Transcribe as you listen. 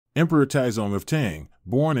Emperor Taizong of Tang,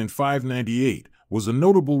 born in 598, was a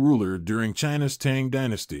notable ruler during China's Tang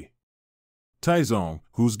Dynasty. Taizong,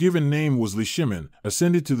 whose given name was Li Shimin,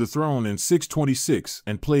 ascended to the throne in 626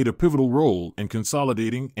 and played a pivotal role in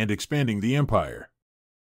consolidating and expanding the empire.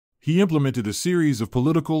 He implemented a series of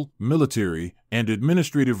political, military, and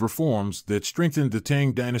administrative reforms that strengthened the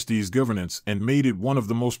Tang dynasty's governance and made it one of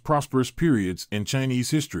the most prosperous periods in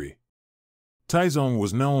Chinese history. Taizong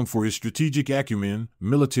was known for his strategic acumen,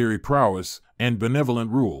 military prowess, and benevolent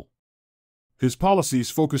rule. His policies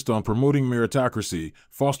focused on promoting meritocracy,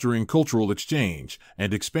 fostering cultural exchange,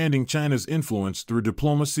 and expanding China's influence through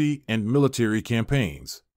diplomacy and military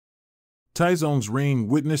campaigns. Taizong's reign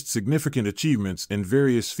witnessed significant achievements in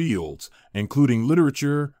various fields, including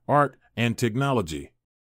literature, art, and technology.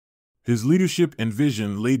 His leadership and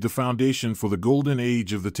vision laid the foundation for the golden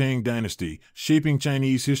age of the Tang Dynasty, shaping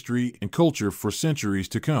Chinese history and culture for centuries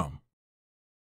to come.